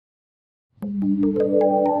So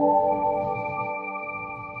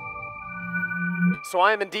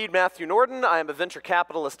I am indeed Matthew Nordan. I am a venture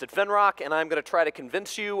capitalist at Venrock, and I'm going to try to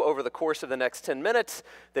convince you over the course of the next 10 minutes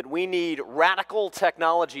that we need radical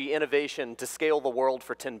technology innovation to scale the world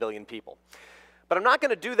for 10 billion people. But I'm not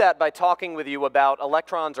going to do that by talking with you about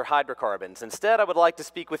electrons or hydrocarbons. Instead, I would like to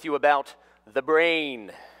speak with you about the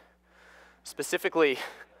brain, specifically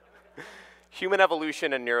human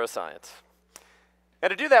evolution and neuroscience. And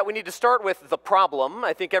to do that, we need to start with the problem.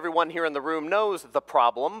 I think everyone here in the room knows the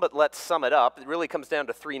problem, but let's sum it up. It really comes down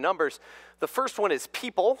to three numbers. The first one is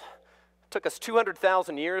people. It took us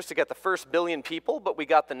 200,000 years to get the first billion people, but we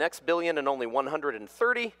got the next billion in only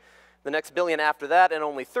 130, the next billion after that in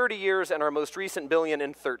only 30 years, and our most recent billion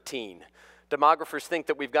in 13. Demographers think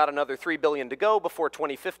that we've got another 3 billion to go before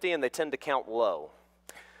 2050, and they tend to count low.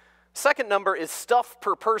 Second number is stuff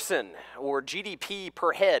per person, or GDP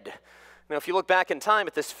per head. Now, if you look back in time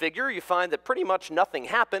at this figure, you find that pretty much nothing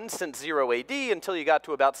happened since 0 AD until you got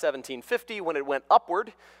to about 1750 when it went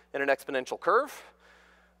upward in an exponential curve.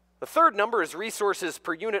 The third number is resources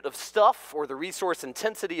per unit of stuff, or the resource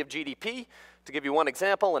intensity of GDP. To give you one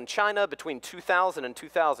example, in China, between 2000 and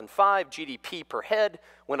 2005, GDP per head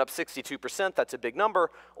went up 62%. That's a big number.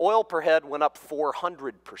 Oil per head went up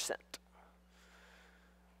 400%.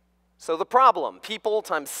 So the problem, people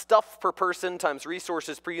times stuff per person times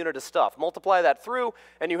resources per unit of stuff. Multiply that through,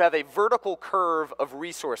 and you have a vertical curve of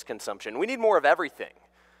resource consumption. We need more of everything.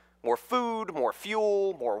 More food, more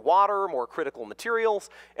fuel, more water, more critical materials.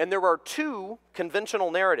 And there are two conventional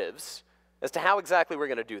narratives as to how exactly we're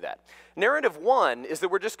going to do that. Narrative one is that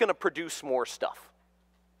we're just going to produce more stuff.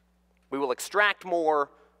 We will extract more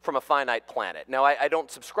from a finite planet. Now, I don't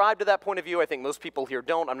subscribe to that point of view. I think most people here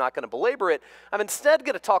don't. I'm not going to belabor it. I'm instead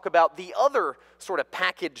going to talk about the other sort of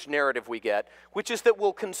packaged narrative we get, which is that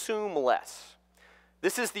we'll consume less.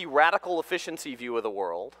 This is the radical efficiency view of the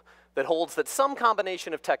world that holds that some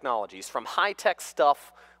combination of technologies, from high-tech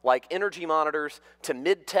stuff like energy monitors to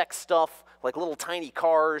mid-tech stuff like little tiny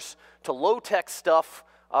cars to low-tech stuff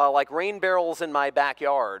like rain barrels in my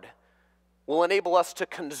backyard, will enable us to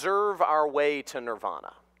conserve our way to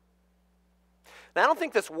nirvana. Now, I don't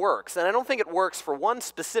think this works, and I don't think it works for one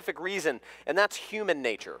specific reason, and that's human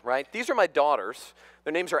nature, right? These are my daughters.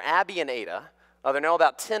 Their names are Abby and Ada. They're now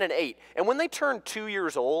about 10 and 8. And when they turned 2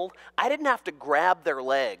 years old, I didn't have to grab their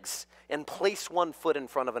legs and place one foot in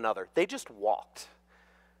front of another. They just walked.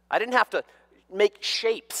 I didn't have to make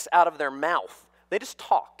shapes out of their mouth. They just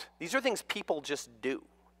talked. These are things people just do.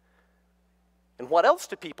 And what else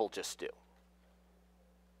do people just do?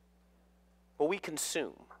 Well, we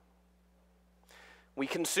consume. We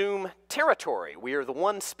consume territory. We are the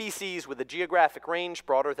one species with a geographic range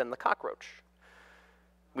broader than the cockroach.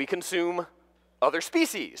 We consume other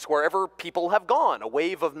species. Wherever people have gone, a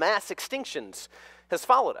wave of mass extinctions has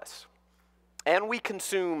followed us. And we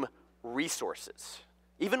consume resources,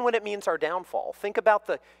 even when it means our downfall. Think about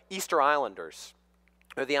the Easter Islanders,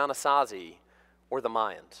 or the Anasazi, or the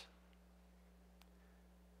Mayans.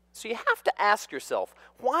 So you have to ask yourself,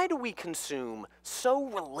 why do we consume so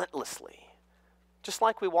relentlessly? Just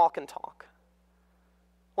like we walk and talk.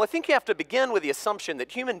 Well, I think you have to begin with the assumption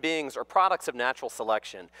that human beings are products of natural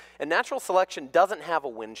selection, and natural selection doesn't have a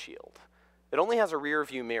windshield. It only has a rear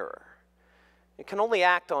view mirror. It can only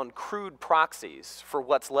act on crude proxies for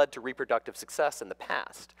what's led to reproductive success in the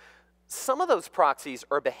past. Some of those proxies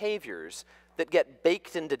are behaviors that get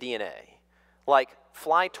baked into DNA, like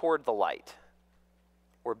fly toward the light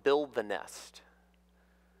or build the nest.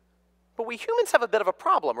 But we humans have a bit of a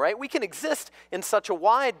problem, right? We can exist in such a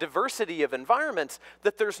wide diversity of environments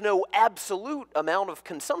that there's no absolute amount of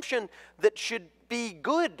consumption that should be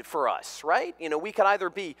good for us, right? You know, we could either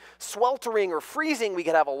be sweltering or freezing, we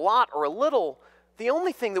could have a lot or a little. The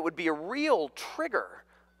only thing that would be a real trigger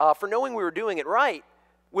for knowing we were doing it right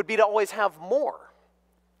would be to always have more.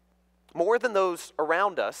 More than those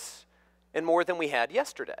around us and more than we had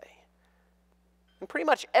yesterday. And pretty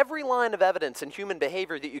much every line of evidence in human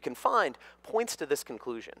behavior that you can find points to this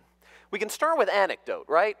conclusion. We can start with anecdote,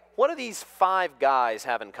 right? What do these 5 guys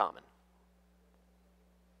have in common?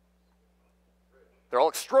 They're all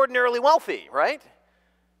extraordinarily wealthy, right?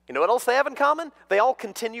 You know what else they have in common? They all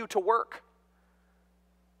continue to work.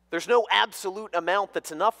 There's no absolute amount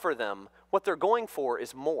that's enough for them. What they're going for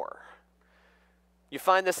is more. You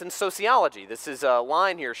find this in sociology. This is a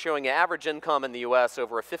line here showing average income in the US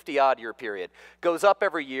over a 50-odd year period. Goes up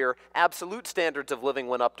every year. Absolute standards of living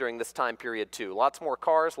went up during this time period too. Lots more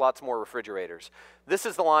cars, lots more refrigerators. This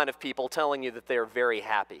is the line of people telling you that they are very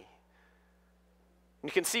happy. You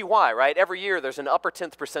can see why, right? Every year there's an upper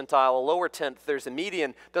 10th percentile, a lower 10th, there's a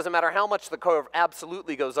median. Doesn't matter how much the curve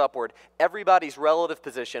absolutely goes upward, everybody's relative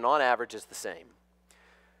position on average is the same.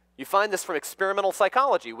 You find this from experimental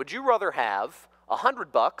psychology. Would you rather have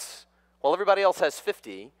 $100 while everybody else has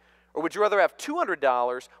 50, or would you rather have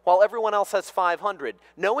 $200 while everyone else has 500,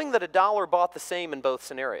 knowing that a dollar bought the same in both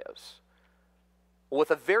scenarios? Well,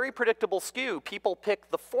 with a very predictable skew, people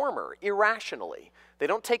pick the former irrationally. They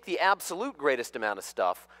don't take the absolute greatest amount of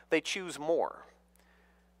stuff, they choose more.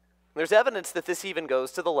 There's evidence that this even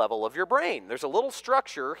goes to the level of your brain. There's a little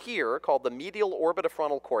structure here called the medial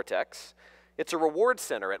orbitofrontal cortex. It's a reward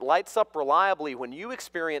center. It lights up reliably when you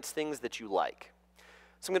experience things that you like.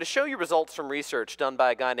 So I'm going to show you results from research done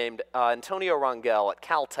by a guy named Antonio Rangel at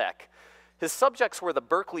Caltech. His subjects were the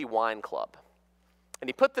Berkeley Wine Club. And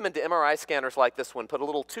he put them into MRI scanners like this one, put a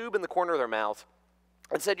little tube in the corner of their mouth,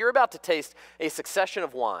 and said, you're about to taste a succession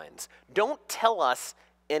of wines. Don't tell us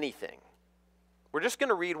anything. We're just going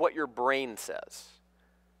to read what your brain says.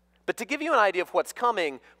 But to give you an idea of what's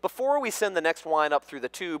coming, before we send the next wine up through the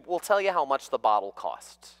tube, we'll tell you how much the bottle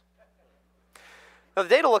costs. Now, the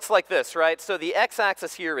data looks like this, right? So the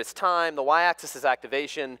x-axis here is time, the y-axis is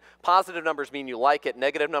activation. Positive numbers mean you like it,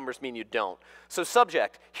 negative numbers mean you don't. So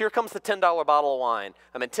subject, here comes the $10 bottle of wine.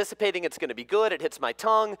 I'm anticipating it's going to be good, it hits my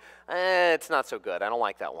tongue. It's not so good, I don't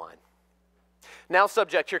like that wine. Now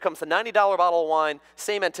subject, here comes the $90 bottle of wine,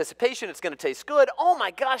 same anticipation, it's going to taste good. Oh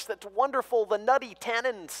my gosh, that's wonderful, the nutty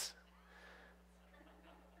tannins.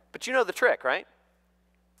 But you know the trick, right?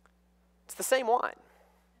 It's the same wine.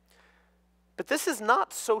 But this is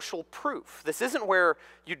not social proof. This isn't where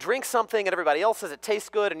you drink something and everybody else says it tastes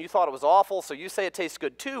good and you thought it was awful, so you say it tastes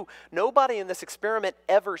good too. Nobody in this experiment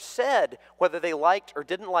ever said whether they liked or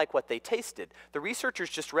didn't like what they tasted. The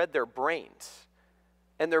researchers just read their brains.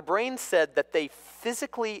 And their brains said that they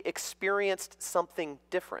physically experienced something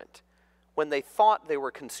different when they thought they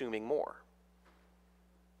were consuming more.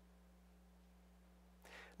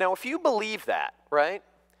 Now, if you believe that, right,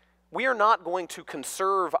 we are not going to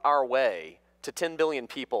conserve our way to 10 billion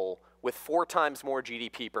people with 4 times more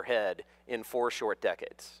GDP per head in 4 short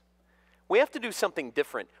decades. We have to do something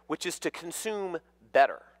different, which is to consume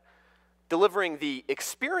better, delivering the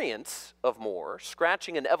experience of more,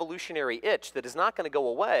 scratching an evolutionary itch that is not going to go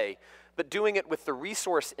away, but doing it with the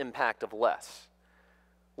resource impact of less.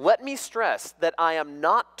 Let me stress that I am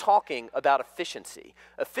not talking about efficiency.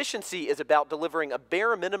 Efficiency is about delivering a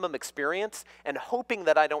bare minimum experience and hoping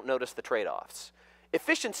that I don't notice the trade-offs.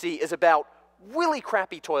 Efficiency is about really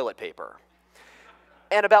crappy toilet paper,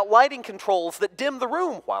 and about lighting controls that dim the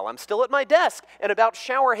room while I'm still at my desk, and about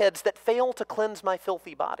shower heads that fail to cleanse my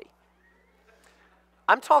filthy body.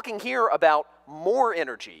 I'm talking here about more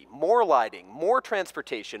energy, more lighting, more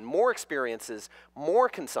transportation, more experiences, more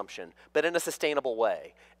consumption, but in a sustainable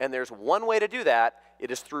way. And there's one way to do that.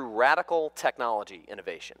 It is through radical technology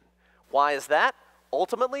innovation. Why is that?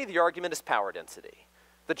 Ultimately, the argument is power density.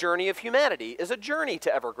 The journey of humanity is a journey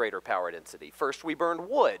to ever greater power density. First we burned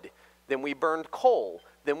wood, then we burned coal,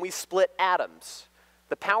 then we split atoms.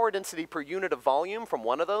 The power density per unit of volume from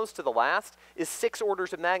one of those to the last is 6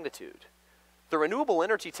 orders of magnitude. The renewable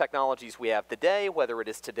energy technologies we have today, whether it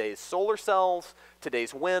is today's solar cells,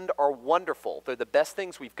 today's wind, are wonderful. They're the best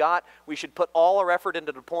things we've got. We should put all our effort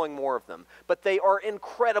into deploying more of them. But they are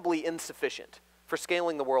incredibly insufficient for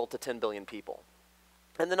scaling the world to 10 billion people.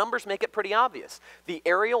 And the numbers make it pretty obvious. The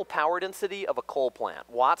aerial power density of a coal plant,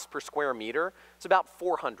 watts per square meter, is about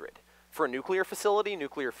 400. For a nuclear facility,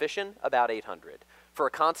 nuclear fission, about 800. For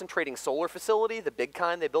a concentrating solar facility, the big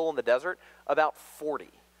kind they build in the desert, about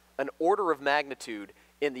 40. An order of magnitude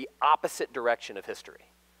in the opposite direction of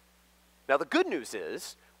history. Now the good news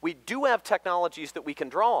is, we do have technologies that we can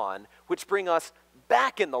draw on which bring us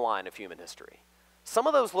back in the line of human history. Some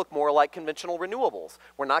of those look more like conventional renewables.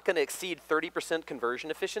 We're not going to exceed 30%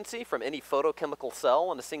 conversion efficiency from any photochemical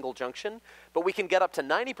cell in a single junction, but we can get up to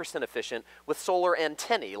 90% efficient with solar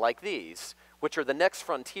antennae like these, which are the next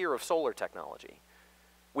frontier of solar technology.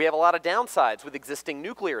 We have a lot of downsides with existing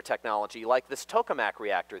nuclear technology like this tokamak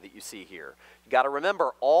reactor that you see here. You got to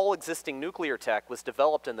remember, all existing nuclear tech was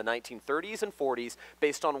developed in the 1930s and 40s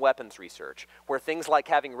based on weapons research, where things like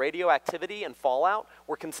having radioactivity and fallout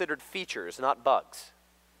were considered features, not bugs.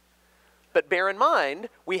 But bear in mind,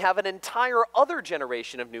 we have an entire other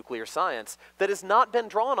generation of nuclear science that has not been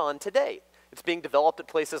drawn on to date. It's being developed at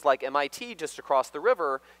places like MIT just across the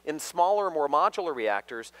river in smaller, more modular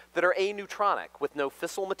reactors that are aneutronic with no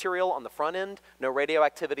fissile material on the front end, no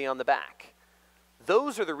radioactivity on the back.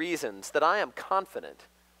 Those are the reasons that I am confident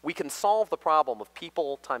we can solve the problem of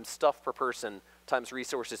people times stuff per person times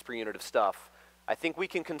resources per unit of stuff. I think we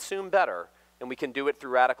can consume better, and we can do it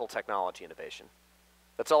through radical technology innovation.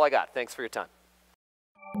 That's all I got. Thanks for your time.